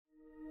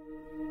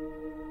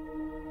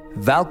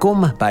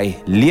Welkom by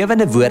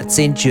Lewende Woord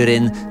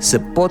Centurion se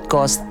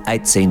podcast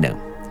uitsending.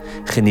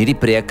 Geniet die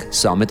preek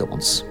saam met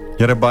ons.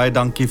 Here, baie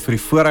dankie vir die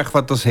voorreg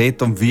wat ons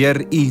het om weer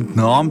u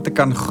naam te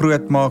kan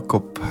grootmaak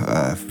op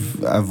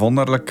 'n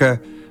wonderlike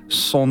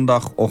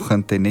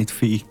Sondagoggend en net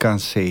vir u kan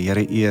sê,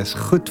 Here, u is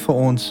goed vir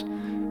ons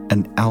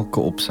in elke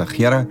opsig.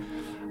 Here,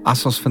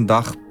 as ons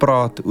vandag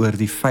praat oor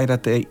die feit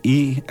dat u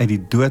uit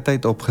die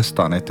doodheid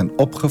opgestaan het en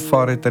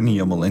opgevaar het in die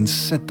hemel en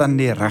sit aan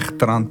die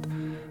regterhand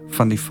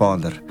van die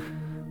Vader,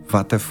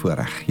 wat 'n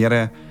voorreg.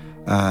 Here,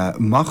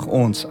 mag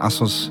ons,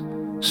 as ons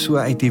so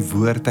uit die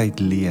woord uit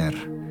leer,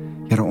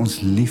 Here, ons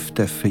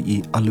liefde vir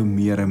u al hoe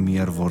meer en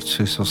meer word,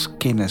 soos ons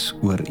kennis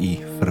oor u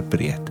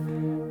verbreed.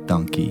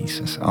 Dankie,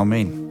 Jesus.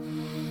 Amen.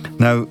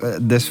 Nou,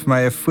 dis vir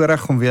my 'n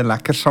voorreg om weer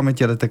lekker saam met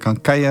julle te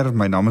kan kuier.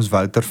 My naam is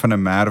Wouter van der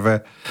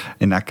Merwe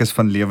en ek is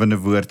van Lewende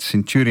Woord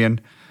Centurion.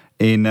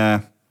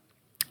 En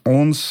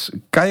ons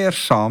kuier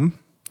saam.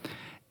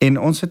 En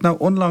ons het nou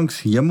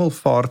onlangs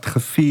Hemelvaart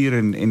gevier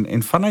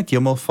en vanuit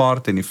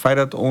Hemelvaart en die feit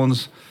dat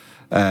ons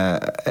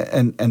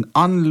in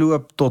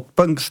aanloop tot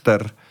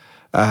Pinkster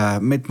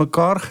met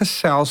mekaar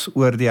gesels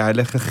oor die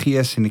Heilige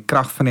Gees en die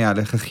krag van die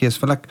Heilige Gees,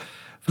 wil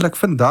ek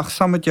vandag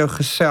saam met jou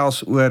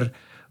gesels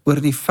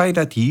oor die feit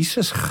dat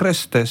Jesus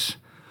Christus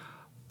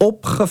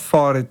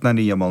opgevaar het na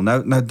die hemel.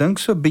 Nou dink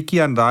so 'n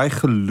bietjie aan daai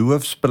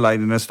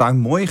geloofsbelijdenis, daai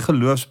mooi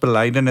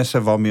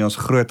geloofsbelijdenisse waarmee ons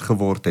groot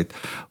geword het.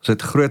 Ons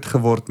het groot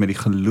geword met die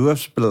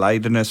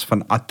geloofsbelijdenis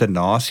van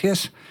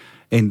Athanasius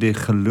en die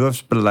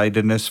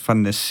geloofsbelijdenis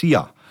van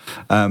Nicea.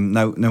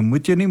 Nou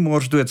moet jy nie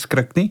morsdood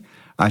skrik nie,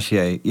 as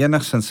jy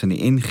enigstens in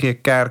die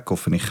NG Kerk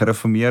of in die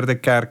Gereformeerde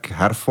Kerk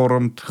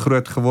hervormd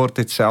groot geword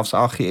het, selfs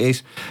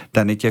AGS,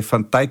 dan het jy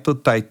van tyd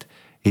tot tyd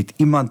het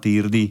iemand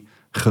hierdie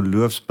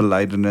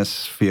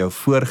geloofsbelijdenis vir jou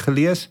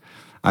voorgelees.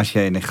 As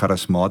jy in die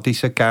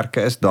charismatiese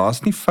kerke is,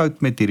 daar's nie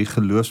fout met hierdie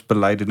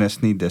geloofsbelijdenis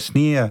nie, dis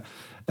nie 'n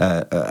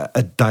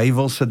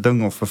duiwelse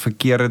ding of 'n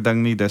verkeerde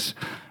ding nie, dis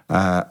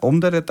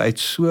omdat dit uit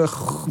so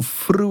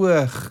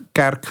vroeë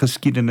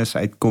kerkgeskiedenis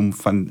uitkom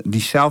van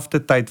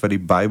dieselfde tyd wat die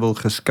Bybel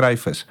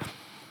geskryf is.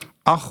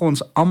 Ag,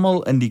 ons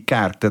almal in die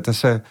kerk, dit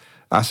is 'n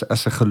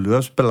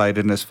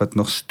geloofsbelijdenis wat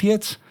nog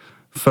steeds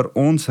vir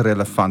ons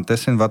relevant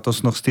is en wat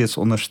ons nog steeds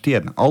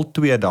ondersteun. Al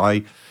twee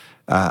daai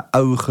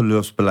ou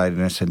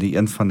geloofsbelijdenisse, die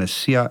een van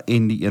Nicea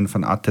en die een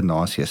van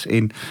Athanasius.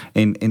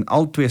 En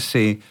al twee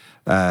sê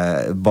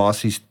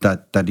basies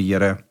dat die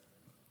Here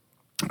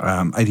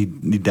uit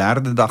die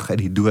derde dag uit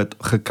die dood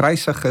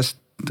gekruisig is,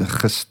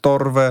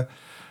 gestorwe,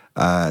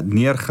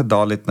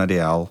 neergedaal het na die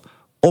hel,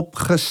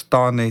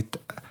 opgestaan het,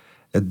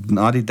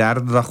 na die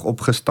derde dag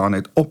opgestaan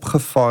het,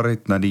 opgevaar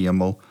het na die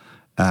hemel,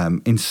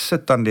 en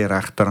sit aan die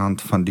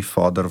regterhand van die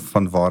Vader,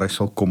 van waar hy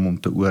sal kom om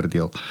te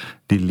oordeel,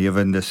 die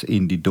lewendes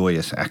en die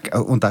dooies. Ek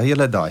onthou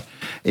julle daai.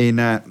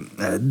 En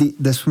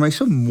dis vir my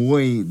so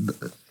mooi,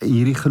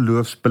 hierdie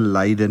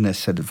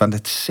geloofsbelijdenisse, want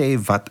dit sê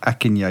wat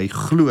ek en jy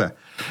glo.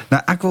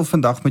 Nou, ek wil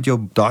vandag met jou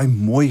op daai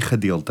mooi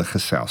gedeelte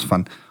gesels,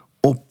 van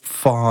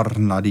opvaar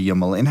na die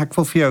hemel. En ek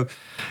wil vir jou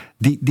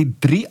die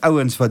drie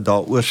ouens wat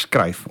daaroor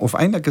skryf, of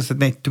eintlik is dit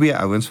net twee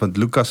ouens, want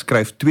Lukas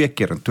skryf 2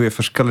 keer in 2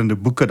 verskillende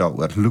boeke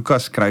daaroor.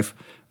 Lukas skryf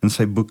in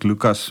sy boek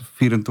Lukas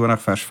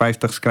 24 vers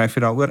 50 skryf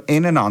hy daaroor,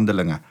 en in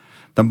Handelinge.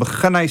 Dan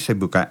begin hy sy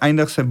boek, hy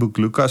eindig sy boek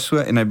Lukas so,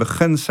 en hy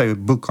begin sy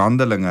boek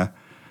Handelinge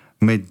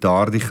met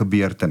daardie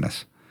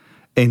gebeurtenis.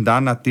 En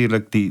dan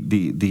natuurlik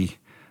die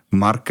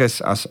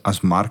Markus,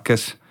 as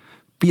Markus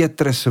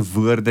Petrus se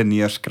woorde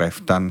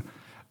neerskryf, dan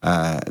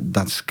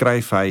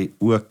skryf hy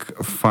ook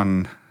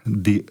van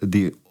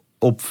die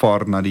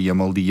opvaar na die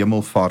hemel, die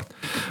hemelvaart,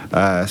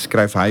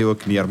 skryf hy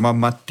ook neer. Maar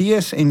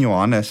Matteus en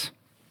Johannes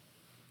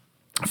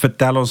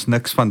vertel ons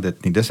niks van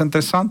dit nie. Dis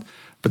interessant,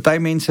 party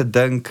mense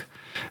dink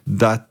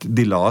dat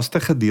die laaste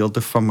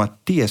gedeelte van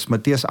Matteus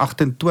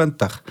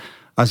 28,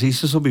 as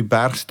Jesus op die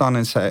berg staan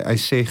en hy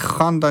sê,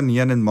 gaan dan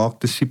heen en maak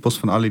disippels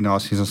van al die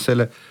nasies, dan sê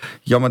hulle,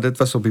 ja, maar dit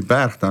was op die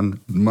berg dan,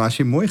 maar as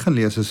jy mooi gaan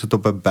lees, is dit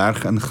op 'n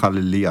berg in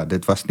Galilea,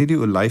 dit was nie die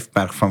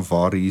Olyfberg van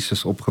waar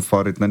Jesus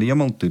opgevaar het na die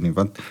hemel toe nie,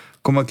 want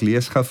kom ek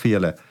lees gou vir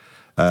julle,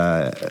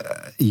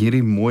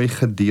 hierdie mooi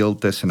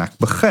gedeeltes, en ek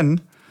begin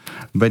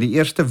by die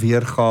eerste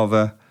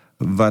weergawe,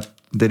 wat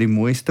dit die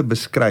mooiste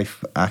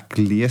beskryf. Ek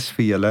lees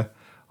vir julle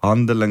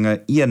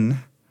Handelinge 1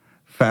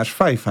 vers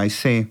 5, hy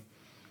sê,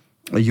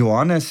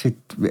 Johannes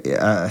het,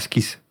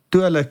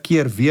 toe hulle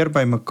keer weer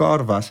by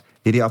mekaar was,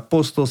 het die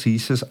apostels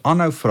Jesus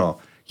aanhou vra,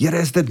 Here,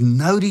 is dit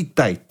nou die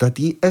tyd, dat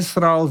die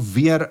Israel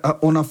weer 'n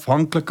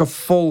onafhanklike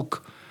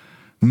volk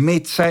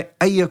met sy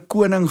eie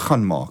koning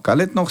gaan maak?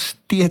 Hulle het nog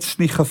steeds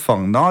nie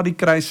gevang, na die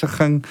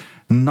kruisiging,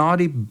 na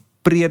die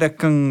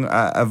prediking,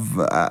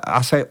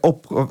 as hy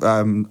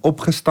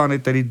opgestaan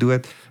het uit die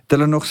dood, het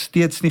hulle nog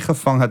steeds nie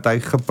gevang, dat hy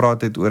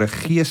gepraat het oor 'n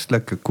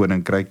geestelike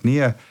koninkryk,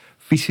 nie 'n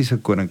fisiese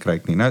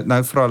koninkryk nie.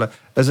 Nou vra hulle,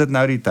 is dit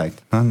nou die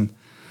tyd? Dan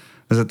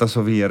is dit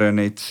asof die Here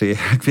net sê,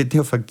 ek weet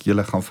nie of ek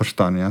julle gaan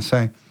verstaan nie, hy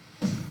sê,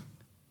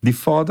 die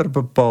Vader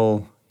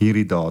bepaal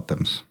hierdie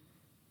datums,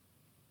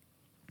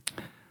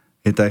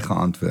 het hy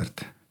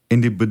geantwoord, En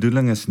die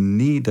bedoeling is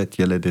nie dat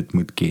julle dit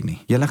moet ken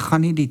nie. Julle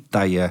gaan nie die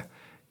tye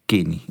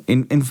ken nie.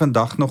 En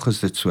vandag nog is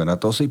dit so,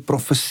 dat ons die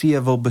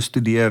profeseë wil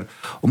bestudeer,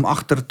 om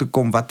agter te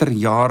kom, watter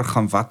jaar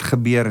gaan wat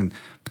gebeur, en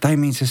party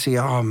mense sê,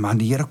 ja man,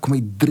 die Here kom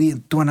die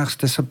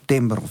 23ste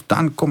September, of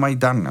dan kom hy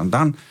dan,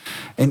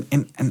 en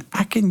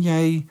ek en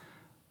jy,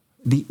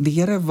 die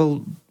Here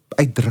wil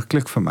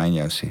uitdruklik vir my en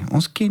jou sê,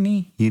 ons ken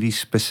nie hierdie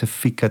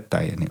spesifieke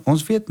tye nie,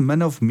 ons weet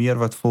min of meer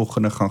wat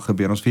volgende gaan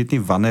gebeur, ons weet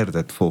nie wanneer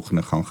dit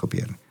volgende gaan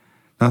gebeur nie.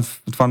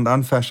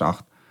 Dan vers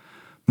 8,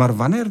 maar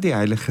wanneer die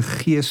Heilige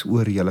Gees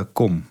oor julle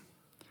kom,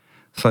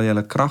 sal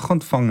julle krag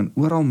ontvang en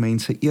oral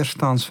mense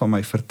eerstens van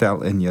my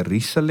vertel in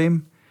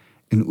Jerusalem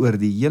en oor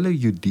die hele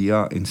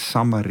Judea en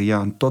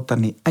Samaria en tot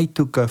aan die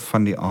uithoeke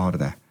van die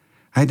aarde.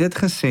 Hy het dit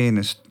gesê en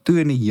is toe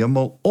in die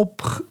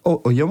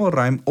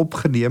hemelruim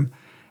opgeneem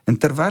en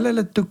terwyl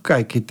hulle toe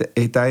kyk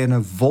het hy in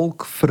 'n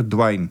wolk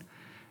verdwyn.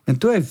 En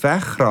toe hy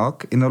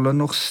wegraak en hulle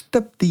nog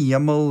stip die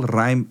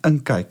hemelruim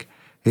inkyk,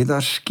 het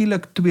daar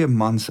skielik 2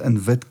 mans in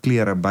wit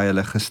klere by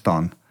hulle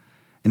gestaan.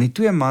 En die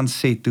 2 mans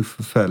sê toe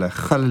vir hulle,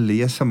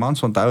 Galileese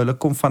mans, onthou hulle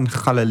kom van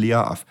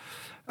Galilea af.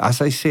 As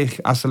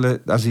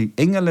die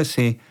engele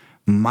sê,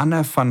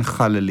 manne van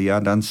Galilea,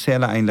 dan sê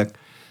hulle eintlik,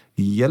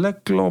 julle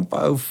klomp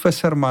ou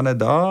vissermanne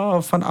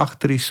daar van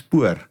agter die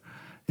spoor.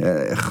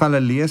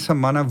 Galileese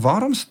manne,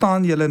 waarom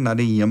staan julle na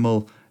die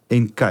hemel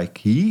en kyk?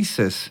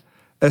 Jesus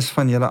is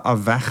van julle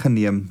af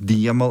weggeneem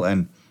die hemel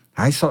in.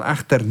 Hy sal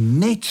egter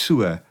net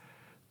so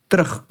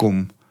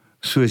terugkom,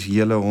 soos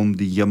julle hom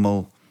die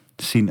hemel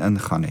sien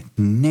ingaan het.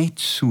 Net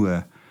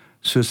so,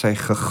 soos hy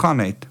gegaan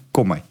het,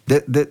 kom hy.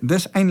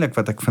 Dis eintlik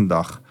wat ek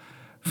vandag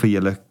vir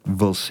julle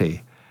wil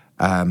sê.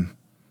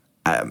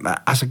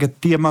 As ek 'n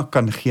tema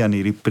kan gee aan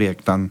hierdie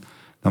preek, dan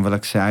wil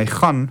ek sê, hy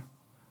gaan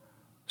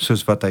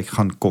soos wat hy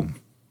gaan kom.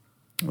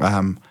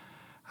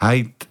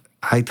 Hy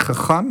het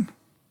gegaan,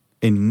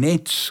 en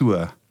net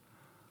so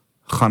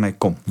gaan hy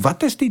kom.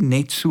 Wat is die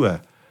net so,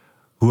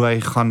 hoe hy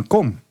gaan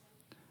kom?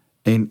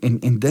 En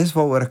dis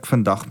waaroor ek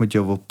vandag met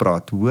jou wil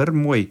praat. Hoor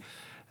mooi,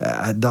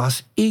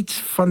 daar's iets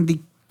van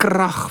die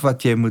krag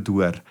wat jy moet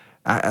hoor.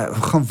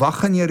 Gaan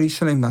wag in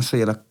Jerusalem, dan sal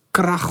jy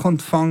krag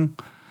ontvang,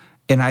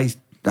 en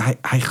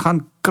hy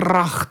gaan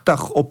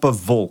kragtig op 'n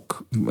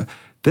wolk.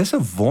 Dis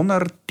 'n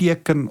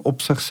wonderteken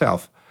op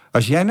sigself.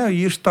 As jy nou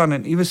hier staan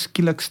en iewes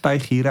skielik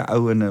styg hier 'n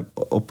ou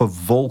op 'n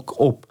wolk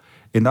op,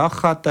 en daar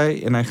gaan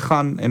hy, en hy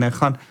gaan,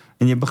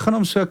 en jy begin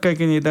om so kyk,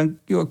 en jy dink,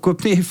 ek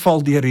hoop nie jy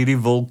val deur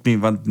hierdie wolk nie,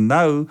 want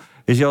nou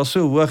is jy al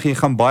so hoog, jy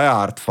gaan baie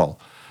hard val.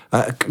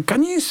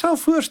 Kan jy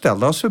jouself voorstel,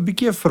 daar is so 'n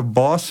bietjie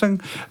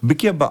verbasing, 'n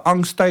bietjie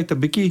beangstigheid, 'n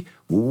bietjie,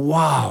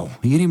 wow,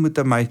 hierdie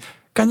moet my,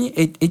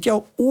 het jy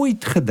al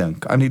ooit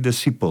gedink aan die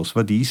disippels,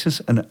 wat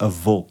Jesus in 'n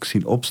wolk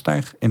sien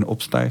opstyg, en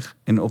opstyg,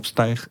 en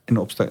opstyg, en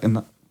opstyg,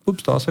 en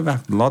oeps, daar is hy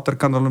weg, later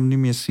kan hulle hom nie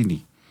meer sien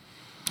nie.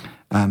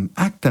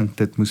 Ek dink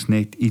dit moes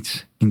net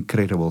iets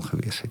incredible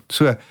gewees het.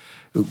 So,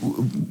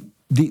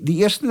 die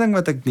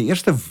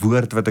eerste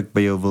woord wat ek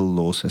by jou wil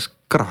los is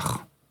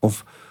krag,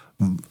 of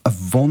 'n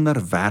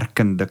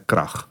wonderwerkende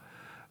krag.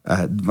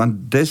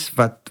 Want dis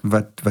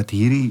wat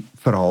hierdie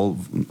verhaal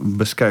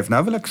beskryf.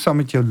 Nou wil ek saam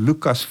met jou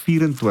Lukas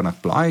 24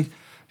 blaai.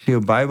 As jy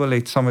jou Bybel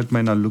het, saam met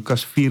my na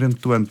Lukas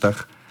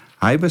 24.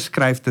 Hy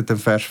beskryf dit in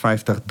vers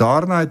 50.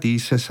 Daarna het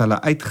Jesus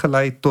hulle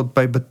uitgelei tot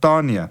by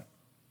Betanië.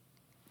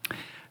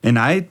 En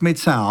hy het met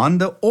sy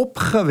hande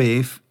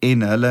opgehef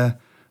en hulle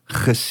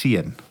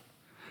geseën.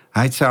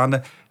 Hy het sy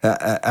hande,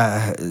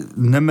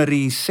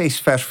 Numeri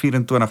 6 vers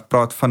 24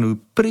 praat van hoe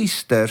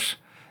priesters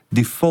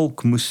die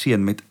volk moes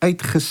seën met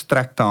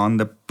uitgestrekte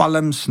hande,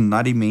 palms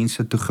na die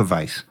mense toe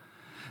gewys.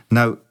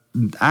 Nou,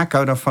 ek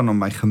hou daarvan om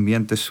my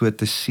gemeente so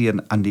te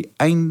seën aan die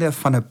einde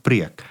van 'n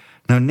preek.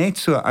 Nou net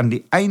so aan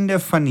die einde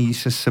van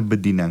Jesus se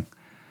bediening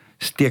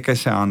steek hy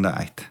sy hande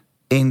uit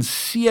en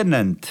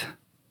seënend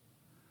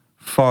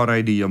vaar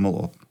hy die hemel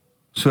op.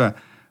 So,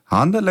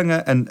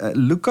 Handelinge in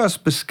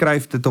Lukas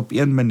beskryf dit op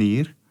een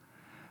manier.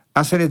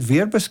 As hy dit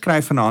weer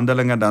beskryf in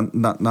Handelinge,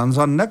 dan is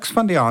daar niks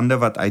van die hande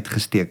wat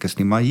uitgesteek is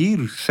nie. Maar hier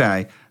sê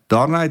hy,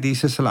 daarna het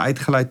Jesus hulle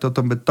uitgelei tot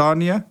in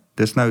Betanië,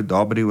 dis nou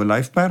daar by die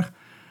Olyfberg,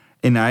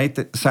 en hy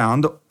het sy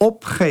hande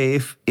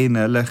opgehef en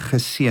hulle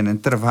geseën. En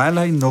terwyl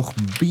hy nog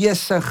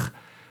besig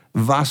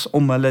was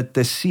om hulle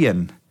te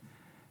seën,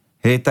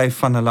 het hy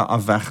van hulle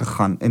af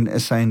weggegaan en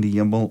is hy in die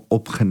hemel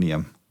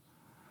opgeneem.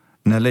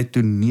 En hulle het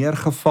toe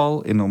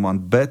neergeval en hom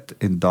aanbid,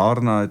 en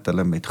daarna het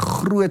hulle met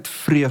groot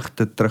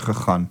vreugde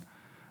teruggegaan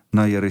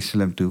na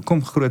Jerusalem toe.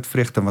 Kom groot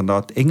vreugde, want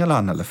daar het engele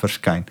aan hulle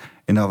verskyn,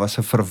 en daar was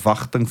 'n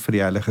verwagting vir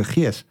die Heilige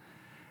Gees.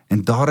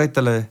 En daar het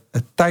hulle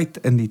 'n tyd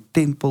in die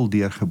tempel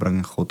deurgebring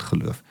en God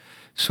geloof.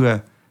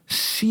 So,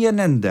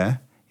 seënende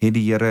het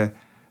die Here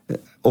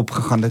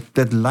opgegaan.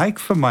 Dit lyk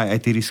vir my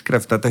uit hierdie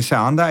skrif, dat hy sy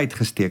hande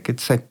uitgesteek het,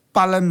 sy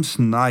palms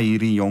na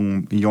hierdie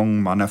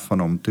jong manne van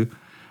hom toe.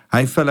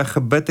 Hy vir hulle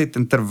gebid het,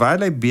 en terwyl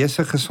hy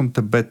besig is om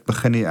te bid,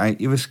 begin hy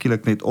ewe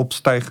skielik net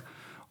opstyg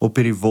op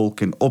hierdie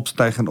wolk, en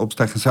opstyg,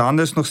 en sy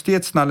hande is nog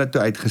steeds na hulle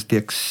toe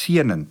uitgesteek,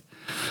 seënend.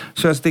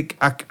 So as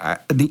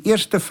die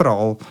eerste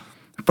verhaal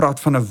praat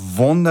van 'n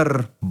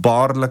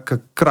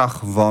wonderbaarlike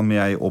krag waarmee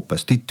hy op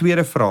is. Die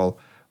tweede verhaal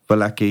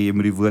wil ek hê jy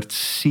moet die woord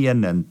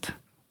seënend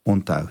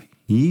onthou.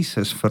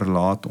 Jesus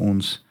verlaat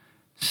ons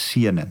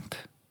seënend.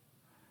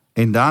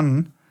 En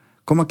dan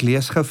kom ek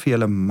lees gou vir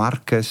julle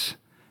Markus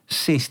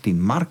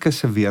 16. Markus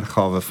se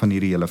weergawe van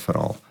hierdie hele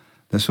verhaal.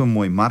 Dit is so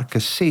mooi.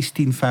 Markus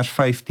 16 vers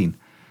 15.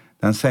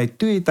 Dan sê hy,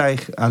 toe het hy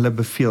hulle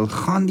beveel,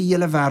 gaan die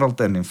hele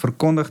wêreld in en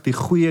verkondig die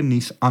goeie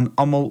nuus aan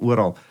almal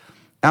oral.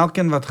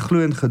 Elkeen wat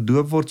glo en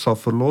gedoop word, sal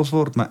verlos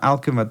word, maar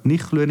elkeen wat nie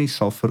glo nie,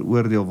 sal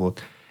veroordeel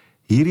word.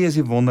 Hierdie is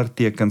die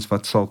wondertekens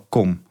wat sal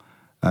kom.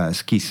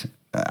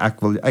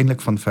 Ek wil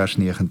eintlik van vers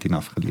 19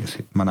 afgelees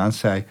het. Maar dan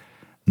sê hy,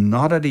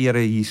 nadat die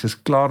Here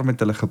Jesus klaar met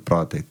hulle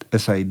gepraat het,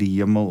 is hy in die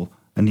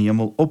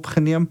hemel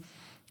opgeneem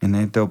en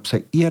het hy op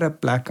sy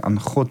ereplek aan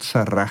God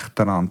se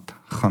regterhand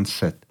gaan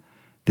sit.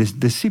 Die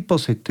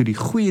disippels het toe die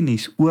goeie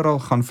nuus oral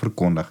gaan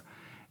verkondig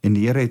en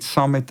die Here het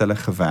saam met hulle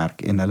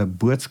gewerk en hulle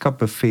boodskap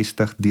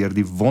bevestig deur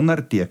die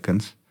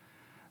wondertekens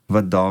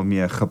wat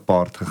daarmee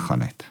gepaard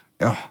gegaan het.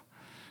 Ja,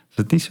 is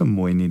dit nie so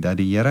mooi nie dat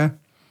die Here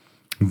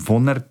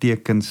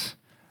wondertekens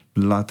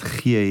laat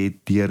gee het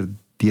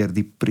deur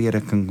die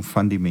prediking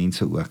van die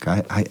mense ook.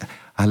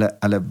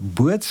 Hulle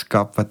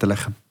boodskap wat hulle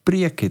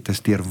gepreek het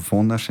is deur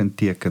wonders en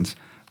tekens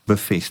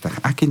bevestig.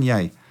 Ek en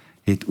jy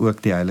het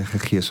ook die Heilige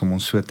Gees om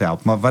ons so te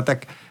help. Maar wat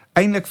ek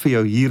eintlik vir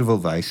jou hier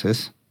wil wys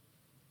is,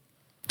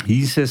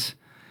 Jesus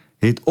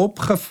het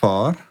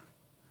opgevaar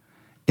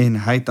en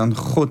hy het aan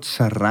God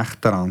se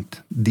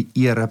regterhand die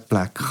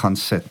ereplek gaan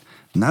sit.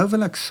 Nou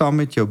wil ek saam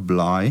met jou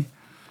blaai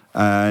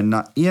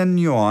na 1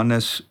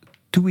 Johannes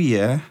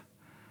 2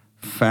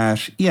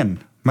 vers 1.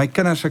 My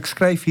kinders, ek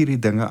skryf hierdie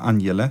dinge aan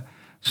julle,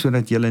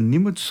 sodat julle nie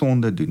moet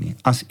sonde doen nie.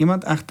 As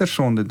iemand egter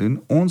sonde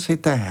doen, ons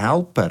het 'n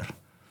helper,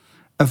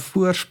 'n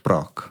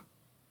voorspraak.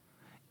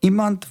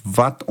 Iemand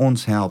wat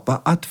ons help,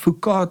 'n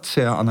advokaat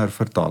sê 'n ander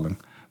vertaling,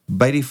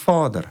 by die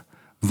Vader,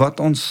 wat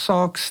ons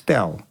saak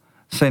stel.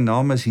 Sy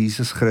naam is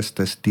Jesus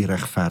Christus, die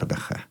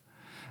regverdige.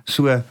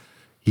 So,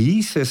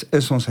 Jesus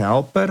is ons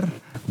helper,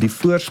 die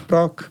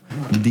voorspraak,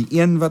 die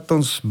een wat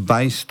ons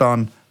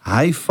bystaan.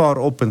 Hy vaar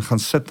op en gaan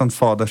sit aan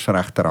Vader se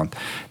regterhand.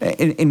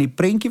 En die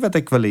prentjie wat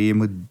ek wil hê jy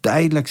moet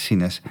duidelik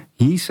sien is,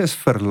 Jesus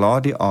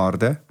verlaat die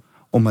aarde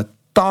om 'n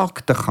taak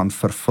te gaan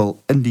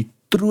vervul in die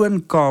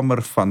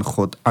troonkamer van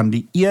God, aan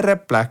die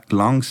ereplek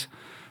langs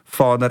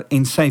Vader,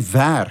 en sy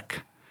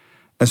werk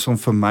is om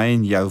vir my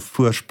en jou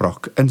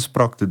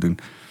inspraak te doen.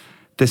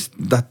 Dis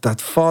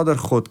dat Vader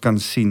God kan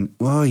sien,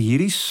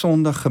 hierdie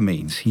sondige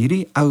mens,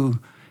 hierdie ou,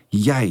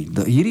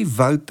 hierdie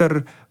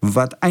Wouter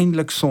wat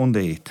eintlik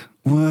sonde het,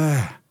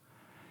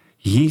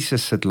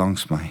 Jesus sit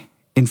langs my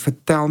en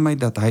vertel my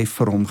dat hy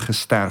vir hom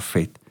gesterf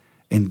het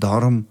en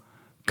daarom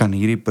kan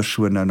hierdie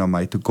persoon nou na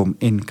my toe kom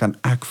en kan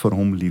ek vir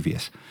hom lief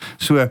wees.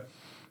 So,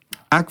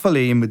 ek wil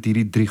hê jy moet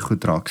hierdie 3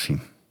 goed raak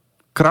sien.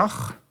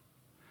 Krag,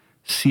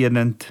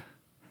 seënend,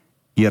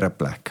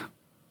 ereplek.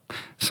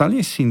 Sal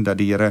jy sien dat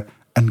die Here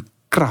in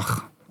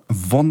krag,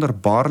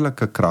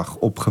 wonderbaarlike krag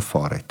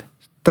opgevaar het,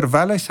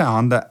 terwyl hy sy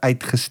hande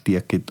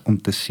uitgesteek het om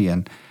te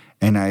seën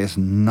en hy is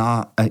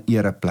na 'n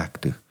ereplek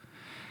toe.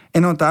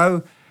 En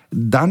onthou,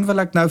 dan wil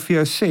ek nou vir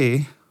jou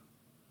sê,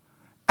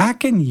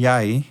 ek en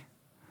jy,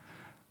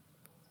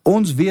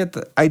 ons weet,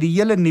 uit die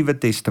hele Nuwe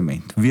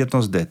Testament, weet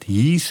ons dit,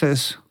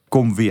 Jesus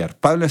kom weer.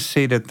 Paulus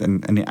sê dit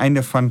in die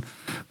einde van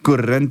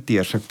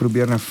Korintiërs, ek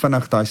probeer nou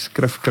vinnig daai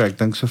skrif kry, ek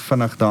dink so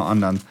vinnig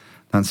daaraan,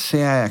 dan sê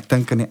hy, ek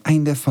dink aan die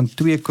einde van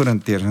 2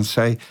 Korintiërs, dan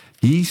sê hy,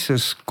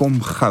 Jesus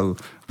kom gou,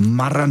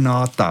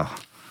 Maranatha,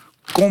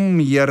 kom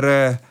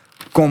Here,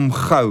 kom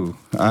gou.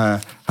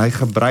 Hy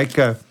gebruik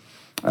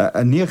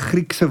nie 'n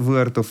Griekse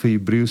woord of 'n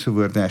Hebreëse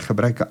woord nie, hy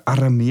gebruik 'n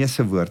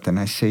Arameese woord en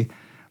hy sê,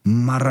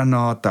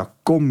 Maranatha,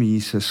 kom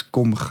Jesus,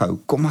 kom gou,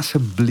 kom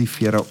asseblief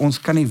Here, ons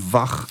kan nie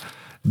wag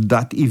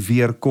dat U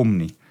weer kom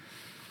nie.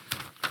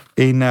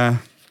 En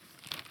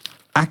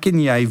ek en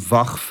jy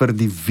wag vir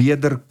die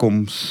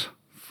wederkoms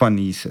van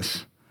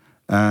Jesus.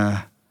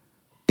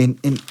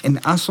 En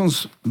as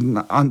ons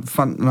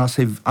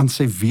aan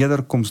sy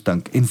wederkoms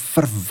dink en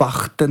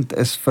verwagtend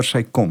is vir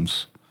sy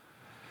koms,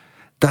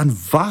 dan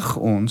wag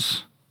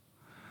ons,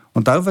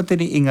 onthou wat het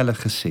die engele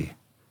gesê,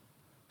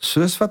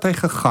 soos wat hy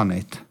gegaan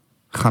het,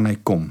 gaan hy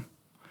kom.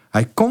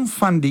 Hy kom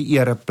van die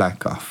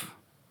ereplek af.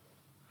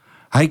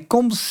 Hy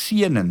kom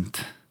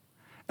seënend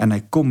en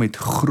hy kom met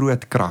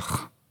groot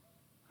krag.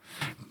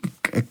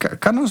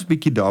 Kan ons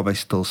bietjie daarby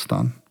stil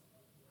staan?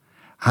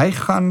 Hy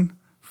gaan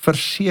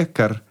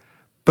verseker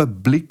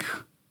publiek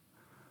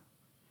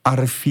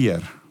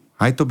arriveer.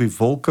 Hy het op die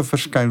wolke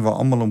verskyn waar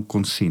almal hom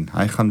kon sien.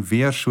 Hy gaan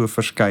weer so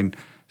verskyn,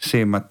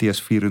 sê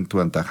Matteus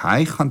 24.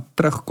 Hy gaan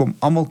terugkom,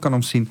 almal kan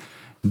hom sien.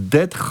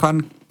 Dit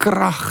gaan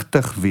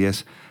kragtig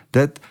wees.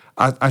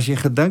 As jy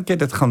gedink het,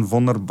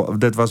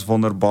 dit was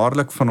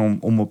wonderbaarlik van hom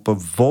om op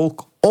 'n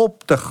wolk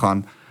op te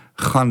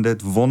gaan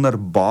dit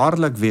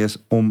wonderbaarlik wees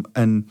om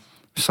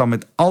saam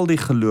met al die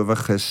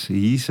gelowiges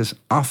Jesus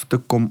af te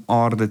kom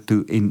aarde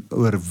toe en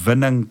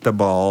oorwinning te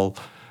behaal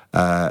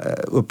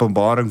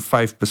Openbaring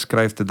 5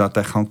 beskryf dit dat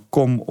hy gaan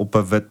kom op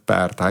 'n wit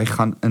perd. Hy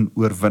gaan in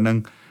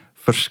oorwinning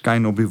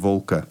verskyn op die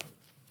wolke.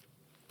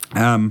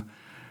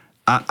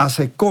 As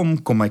hy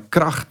kom hy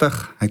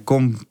kragtig, hy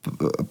kom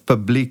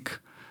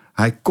publiek,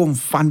 hy kom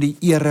van die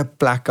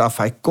ereplek af,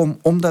 hy kom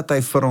omdat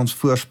hy vir ons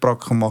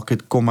voorspraak gemaak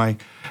het, kom hy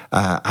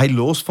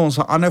los vir ons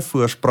 'n ander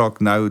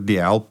voorspraak nou, die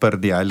helper,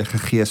 die Heilige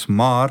Gees,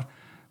 maar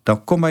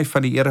dan kom hy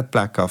van die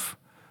ereplek af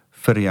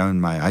vir jou en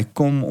my. Hy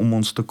kom om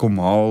ons te kom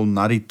haal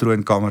na die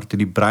troonkamer toe.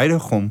 Die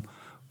bruidegom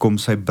kom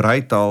sy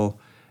bruid haal,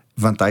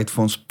 want hy het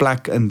vir ons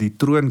plek in die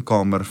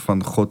troonkamer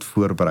van God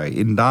voorberei.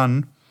 En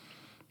dan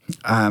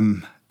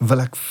wil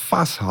ek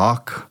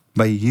vashaak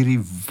by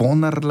hierdie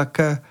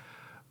wonderlike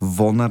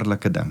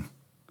ding,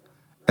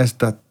 is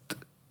dat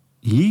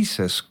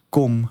Jesus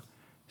kom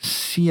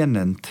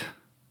seënend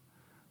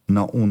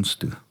na ons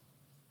toe.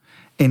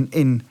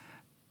 En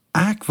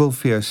ek wil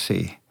vir jou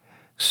sê,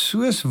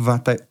 soos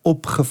wat hy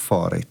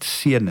opgevaar het,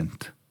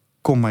 seënend,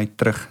 kom hy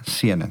terug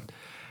seënend.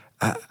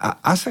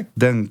 As ek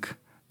dink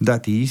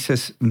dat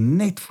Jesus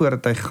net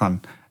voordat hy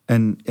gaan,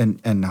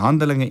 in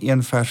Handelinge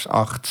 1 vers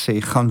 8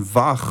 sê, gaan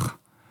wag,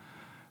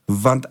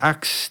 want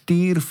ek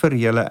stuur vir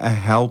julle 'n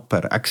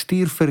helper, ek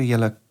stuur vir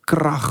julle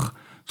krag,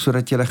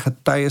 sodat julle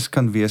getuies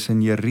kan wees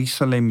in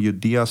Jerusalem,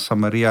 Judea,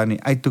 Samaria en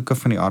die uithoeke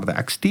van die aarde.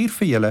 Ek stuur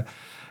vir julle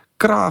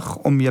krag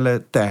om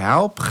julle te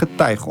help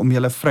getuig, om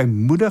julle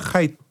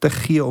vrymoedigheid te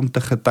gee om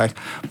te getuig,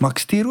 maar ek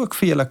stuur ook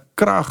vir julle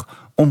krag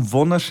om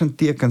wonders en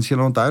tekens.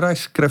 Julle onthou daai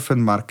skrif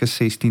in Markus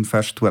 16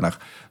 vers 20,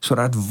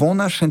 sodat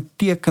wonders en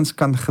tekens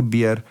kan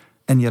gebeur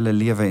in julle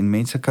lewe en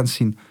mense kan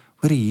sien,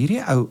 hoor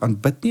hierdie ou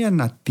aanbid nie 'n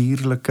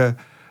natuurlike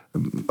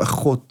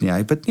God nie,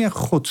 hy bid nie 'n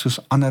God soos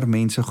ander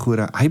mense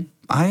gode, hy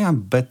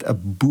aanbid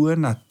 'n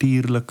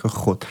bo-natuurlike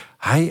God,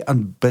 hy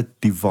aanbid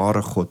die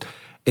ware God,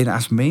 en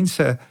as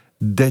mense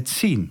dit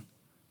sien,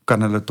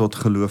 kan hulle tot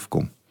geloof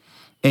kom,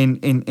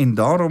 en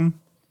daarom,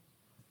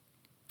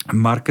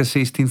 Markus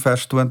 16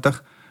 vers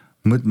 20,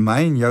 moet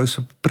my en jou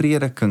se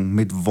prediking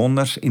met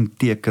wonders en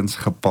tekens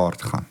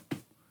gepaard gaan,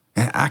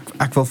 en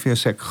ek wil vir jou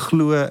sê, ek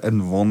glo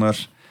in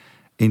wonders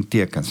en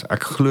tekens.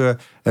 Ek glo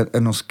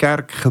in ons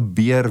kerk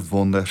gebeur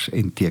wonders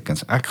en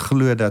tekens. Ek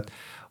glo dat,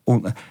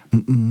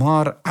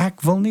 maar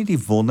ek wil nie die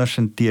wonders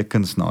en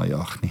tekens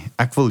najag nie.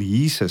 Ek wil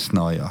Jesus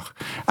najag.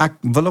 Ek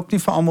wil ook nie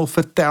vir almal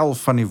vertel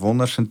van die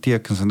wonders en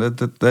tekens, en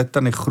dit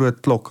aan die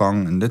groot klok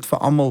hang, en dit vir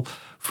almal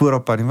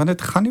voorop hou, want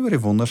dit gaan nie oor die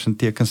wonders en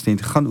tekens nie,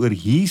 dit gaan oor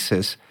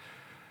Jesus,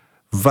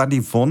 wat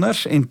die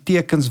wonders en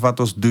tekens wat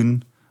ons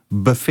doen,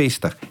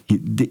 bevestig.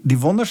 Die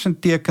wonders en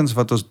tekens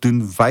wat ons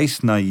doen,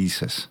 wys na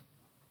Jesus.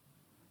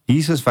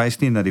 Jesus wys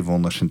nie na die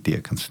wonders en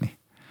tekens nie.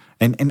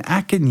 En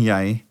ek en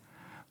jy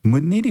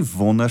moet nie die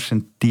wonders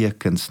en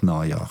tekens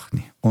najag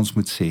nie. Ons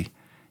moet sê,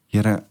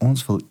 Here,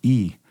 ons wil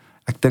U.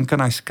 Ek dink aan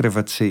hy skrif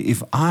wat sê,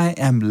 if I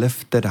am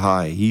lifted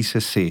high,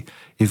 Jesus sê,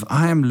 if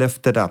I am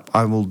lifted up,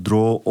 I will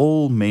draw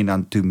all men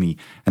unto me.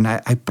 En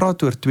hy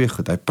praat oor twee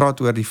goed. Hy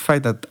praat oor die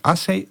feit dat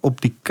as hy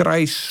op die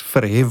kruis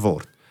verhef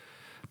word,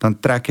 dan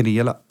trek hy die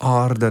hele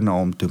aarde na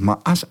hom toe. Maar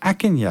as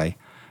ek en jy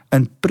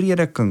in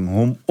prediking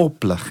hom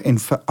oplig en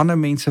vir ander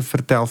mense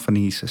vertel van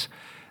Jesus,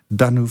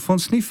 dan hoef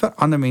ons nie vir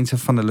ander mense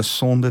van hulle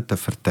sonde te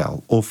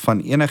vertel, of van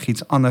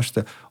enigiets anders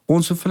te,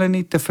 ons hoef hulle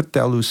nie te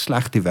vertel hoe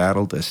sleg die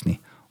wêreld is nie,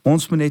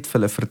 ons moet net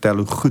vir hulle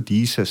vertel hoe goed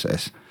Jesus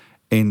is,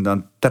 en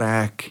dan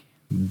trek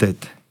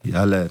dit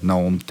hulle na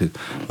hom toe.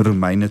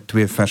 Romeine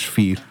 2 vers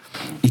 4,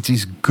 it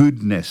is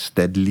goodness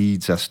that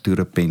leads us to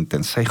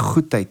repentance, sy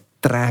goedheid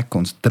trek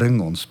ons,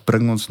 dring ons,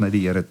 bring ons na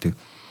die Here toe.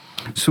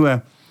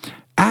 So,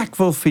 ek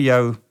wil vir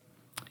jou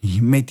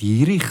met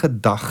hierdie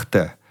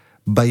gedagte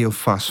by jou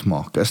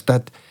vasmaak, is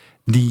dat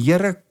die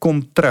Here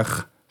kom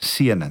terug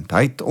seënend.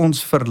 Hy het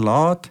ons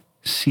verlaat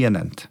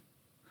seënend.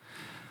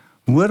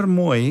 Hoor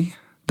mooi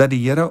dat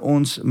die Here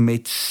ons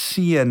met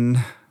seën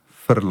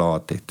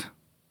verlaat het.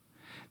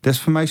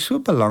 Dis vir my so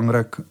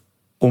belangrik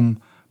om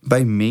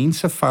by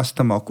mense vas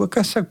te maak, ook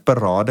as ek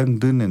berading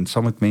doen en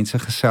saam met mense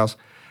gesels,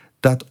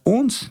 dat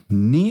ons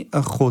nie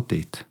 'n God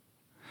het,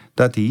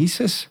 dat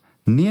Jesus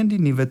nie in die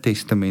Nuwe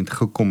Testament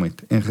gekom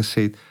het en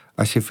gesê het,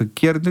 as jy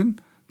verkeerd doen,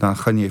 dan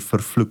gaan jy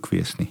vervloek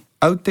wees nie.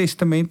 Ou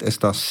Testament is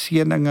daar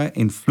seëninge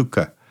en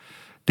vloeke.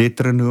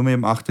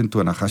 Deuteronomium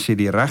 28, as jy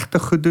die regte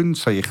goed doen,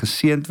 sal jy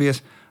geseënd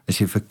wees, as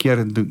jy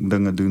verkeerde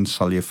dinge doen,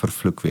 sal jy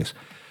vervloek wees.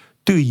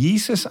 Toe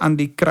Jesus aan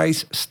die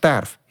kruis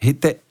sterf,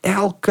 het hy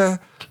elke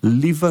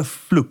liewe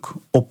vloek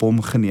op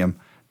hom geneem.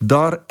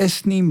 Daar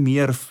is nie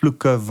meer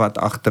vloeke wat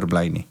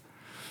agterbly nie.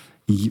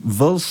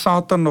 Wil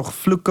Satan nog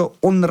vloeke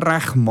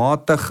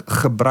onregmatig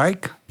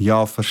gebruik?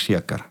 Ja,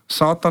 verseker.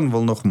 Satan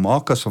wil nog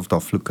maak asof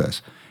daar vloeke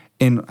is.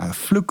 En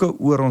vloeke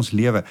oor ons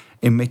lewe.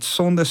 En met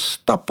sonde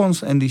stap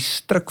ons in die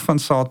stryk van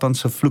Satan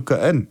se vloeke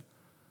in.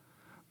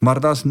 Maar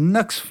daar's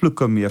niks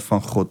vloeke meer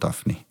van God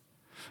af nie.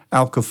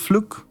 Elke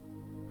vloek,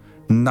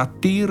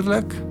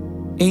 natuurlik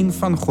en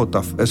van God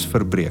af, is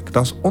verbreek.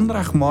 Daar's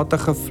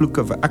onregmatige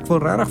vloeke. Ek wil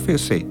regtig vir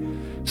jou sê,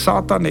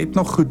 Satan het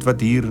nog goed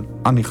wat hier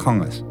aan die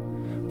gang is.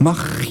 Maar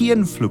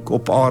geen vloek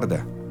op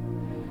aarde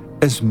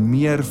is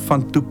meer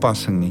van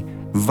toepassing nie,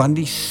 want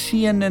die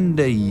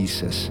seënende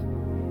Jesus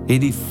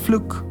het die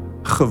vloek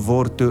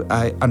geword toe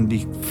hy aan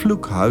die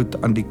vloekhout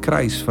aan die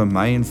kruis vir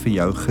my en vir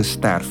jou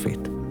gesterf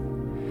het.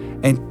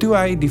 En toe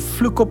hy die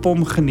vloek op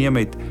hom geneem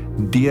het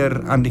deur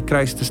aan die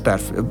kruis te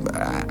sterf,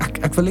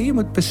 ek wil hê jy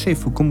moet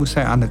besef hoekom moes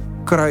hy aan 'n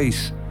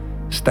kruis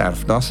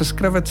sterf. Daar's 'n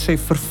skrif wat sê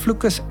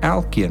vervloek is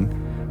elkeen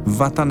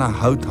wat aan 'n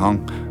hout hang,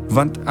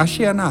 want as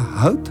jy aan 'n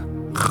hout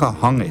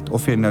gehang het,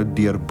 of jy nou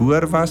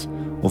deurboor was,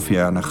 of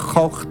jy aan 'n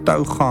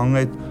galgtou gehang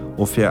het,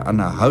 of jy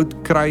aan 'n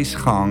houtkruis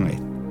gehang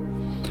het,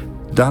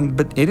 dan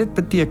het dit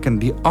beteken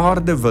die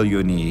aarde wil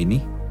jou nie hê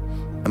nie,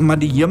 maar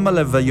die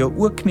hemele wil jou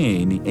ook nie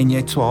hê nie, en jy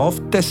het so half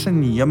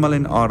tussen hemel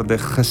en aarde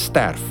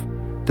gesterf.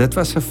 Dit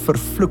was 'n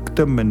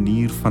vervloekte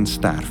manier van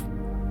sterf.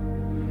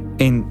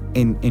 En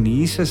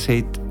Jesus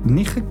het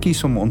nie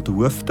gekies om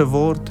onthoof te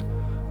word,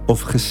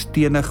 of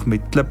gestenig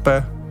met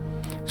klippe,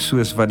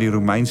 soos wat die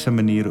Romeinse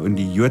manier en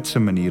die Joodse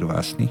manier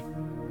was nie.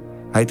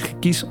 Hy het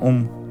gekies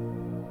om,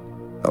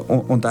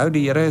 onthou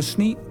die Here is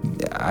nie,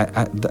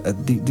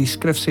 die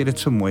skrif sê dit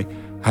so mooi,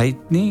 hy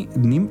het nie,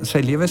 sy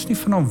lewe is nie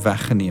van hom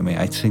weggeneem, hy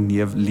het sy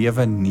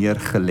lewe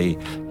neergelê.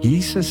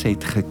 Jesus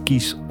het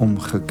gekies om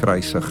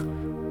gekruisig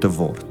te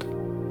word,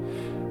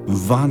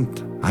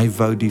 want hy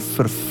wou die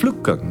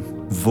vervloeking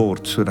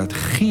word, sodat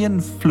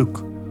geen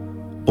vloek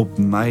op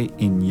my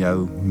en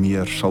jou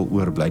meer sal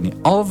oorbly nie.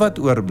 Al wat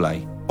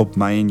oorbly op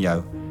my en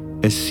jou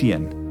is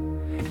seën.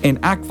 En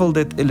ek wil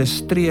dit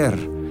illustreer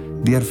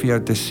deur vir jou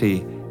te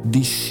sê,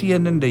 die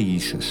seënende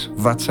Jesus,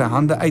 wat sy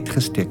hande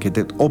uitgesteek het,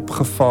 het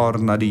opgevaar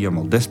na die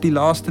hemel. Dis die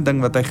laaste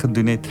ding wat hy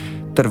gedoen het,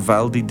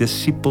 terwyl die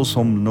disippels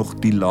hom nog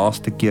die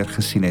laaste keer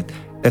gesien het,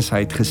 is hy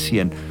het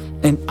geseën.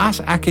 En as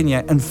ek en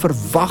jy in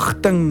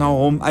verwagting na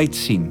hom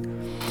uitsien,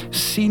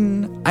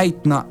 sien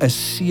uit na 'n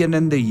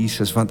seënende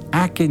Jesus, want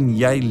ek en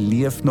jy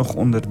leef nog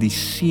onder die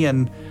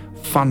seën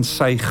van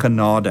sy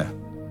genade.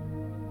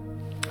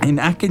 En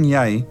ek en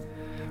jy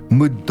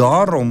moet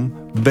daarom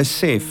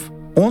besef,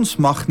 ons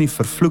mag nie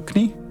vervloek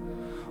nie,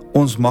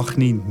 ons mag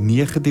nie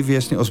negatief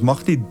wees nie, ons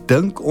mag nie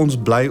dink ons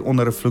bly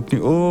onder 'n vloek nie,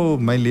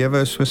 my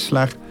lewe is so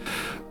sleg,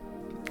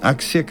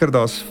 ek seker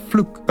daar's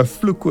 'n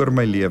vloek oor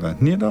my lewe.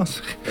 Nee,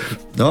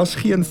 daar's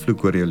geen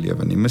vloek oor jou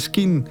lewe nie.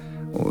 Miskien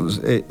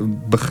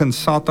begin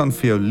Satan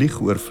vir jou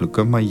lieg oor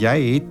vloeke, maar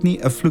jy het nie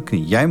 'n vloek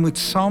nie. Jy moet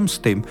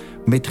saamstem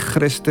met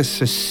Christus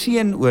se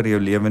seën oor jou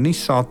lewe, nie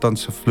Satan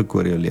se vloek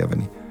oor jou lewe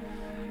nie.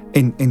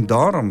 En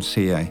daarom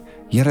sê jy,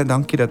 Here,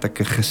 dankie dat ek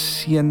 'n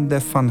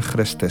geseënde van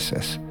Christus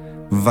is,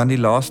 want die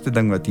laaste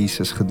ding wat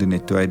Jesus gedoen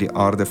het toe hy die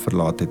aarde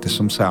verlaat het, is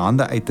om sy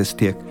hande uit te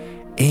steek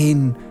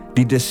en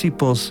die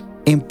disippels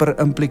en per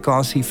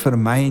implikasie vir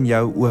my en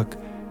jou ook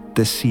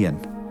te seën.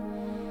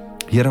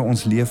 Here,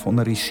 ons leef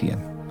onder die seën.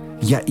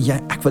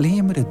 Ek wil hê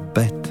jy moet dit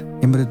bid,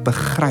 jy moet dit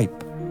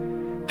begryp.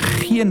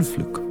 Geen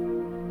vloek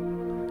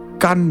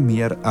kan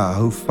meer 'n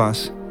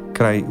houvas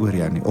kry oor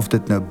jou nie, of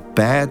dit nou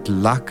bad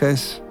luck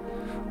is,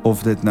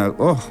 of dit nou,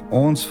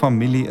 ons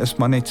familie is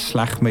maar net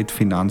sleg met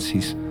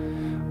finansies,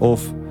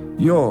 of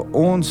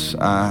ons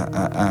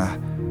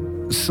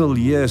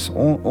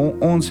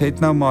ons het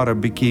nou maar 'n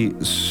bietjie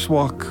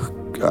swak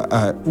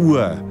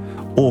oë,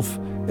 of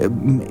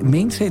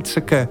mense het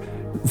sulke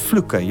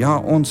vloeke,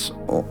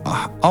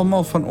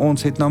 almal van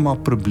ons het nou maar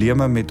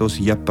probleme met ons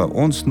jippe,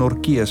 ons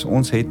norkees,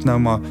 ons het nou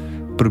maar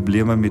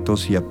probleme met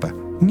ons jippe.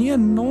 Nee,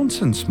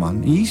 nonsens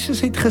man,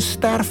 Jesus het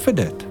gesterf vir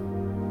dit.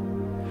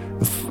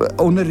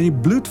 Onder die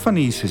bloed van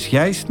Jesus,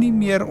 jy is nie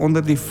meer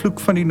onder die vloek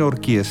van die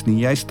norkees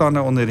nie, jy staan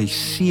nou onder die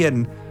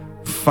seën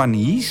van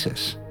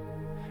Jesus.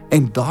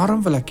 En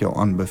daarom wil ek jou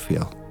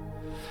aanbeveel,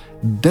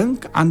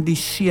 dink aan die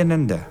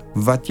seënende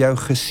wat jou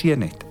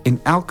geseën het, en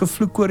elke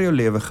vloek oor jou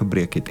lewe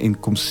gebreek het, en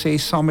kom sê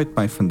saam met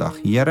my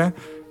vandag, Here,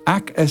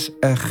 ek is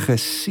 'n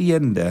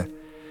geseënde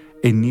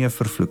en nie 'n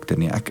vervloekte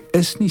nie, ek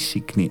is nie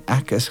siek nie,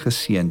 ek is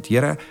geseënd.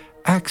 Here,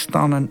 ek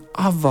staan in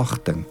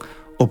afwagting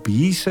op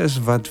Jesus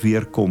wat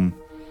weer kom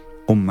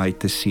om my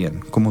te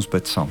seën. Kom ons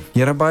bid saam.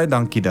 Here, baie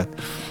dankie dat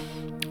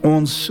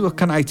ons so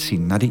kan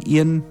uitsien na die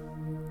een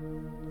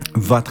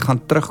wat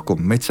gaan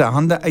terugkom, met sy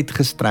hande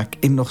uitgestrek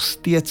en nog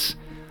steeds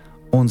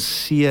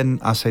ons seën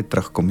as hy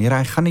terugkom. Here,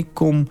 hy gaan nie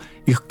kom,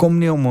 hy kom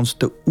nie om ons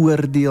te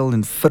oordeel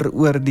en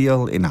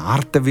veroordeel en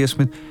hard te wees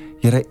met,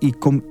 Here, hy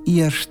kom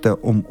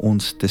eerste om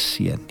ons te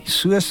seën.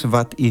 Soos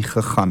wat hy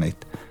gegaan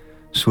het,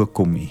 so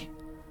kom hy.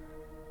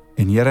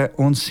 En Here,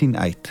 ons sien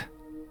uit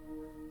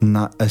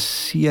na 'n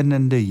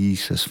seënende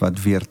Jesus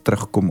wat weer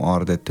terugkom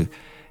aarde toe.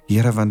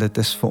 Here, want dit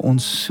is vir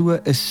ons so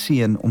 'n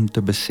seën om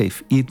te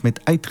besef, U het met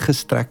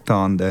uitgestrekte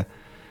hande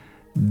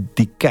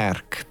die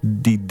kerk,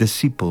 die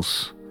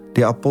disippels,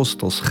 die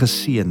apostels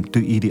geseën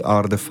toe U die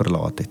aarde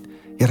verlaat het.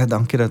 Here,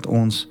 dankie dat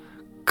ons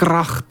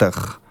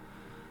kragtig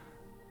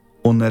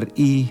onder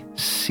U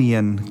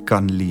seën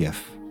kan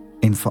leef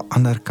en vir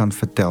ander kan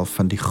vertel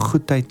van die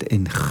goedheid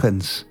en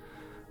guns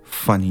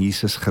van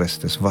Jesus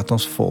Christus wat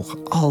ons volg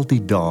al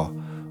die dae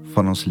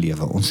van ons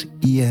lewe. Ons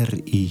eer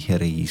U,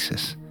 Here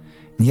Jesus.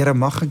 En Here,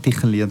 mag ek die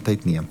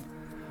geleentheid neem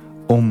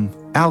om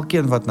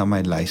elkeen wat na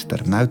my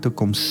luister nou te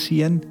kom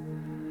seën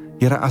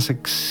Here, as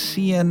ek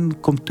seën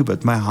kom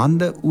toebid, my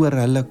hande oor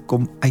hulle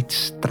kom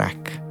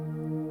uitstrek,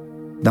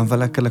 dan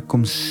wil ek hulle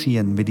kom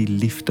seën met die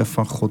liefde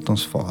van God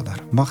ons Vader.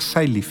 Mag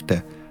sy liefde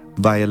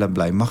by hulle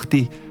bly. Mag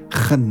die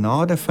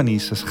genade van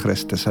Jesus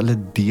Christus hulle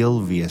deel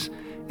wees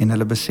en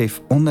hulle besef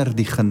onder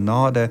die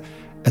genade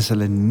is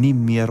hulle nie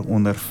meer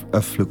onder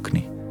 'n vloek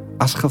nie.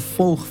 As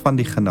gevolg van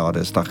die genade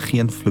is daar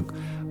geen vloek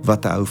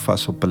wat hou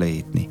vas op hulle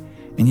het nie.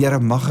 En Here,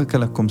 mag ek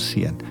hulle kom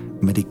seën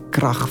met die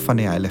krag van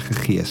die Heilige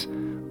Gees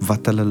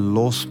wat hulle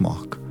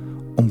losmaak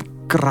om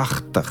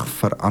kragtig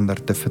vir ander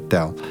te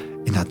vertel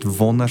en dat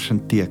wonders en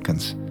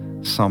tekens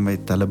saam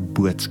met hulle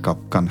boodskap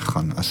kan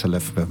gaan as hulle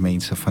vir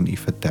mense van U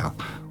vertel.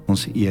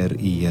 Ons eer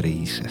U, Here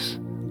Jesus.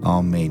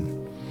 Amen.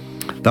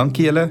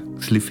 Dankie julle,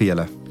 ek is lief vir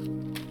julle.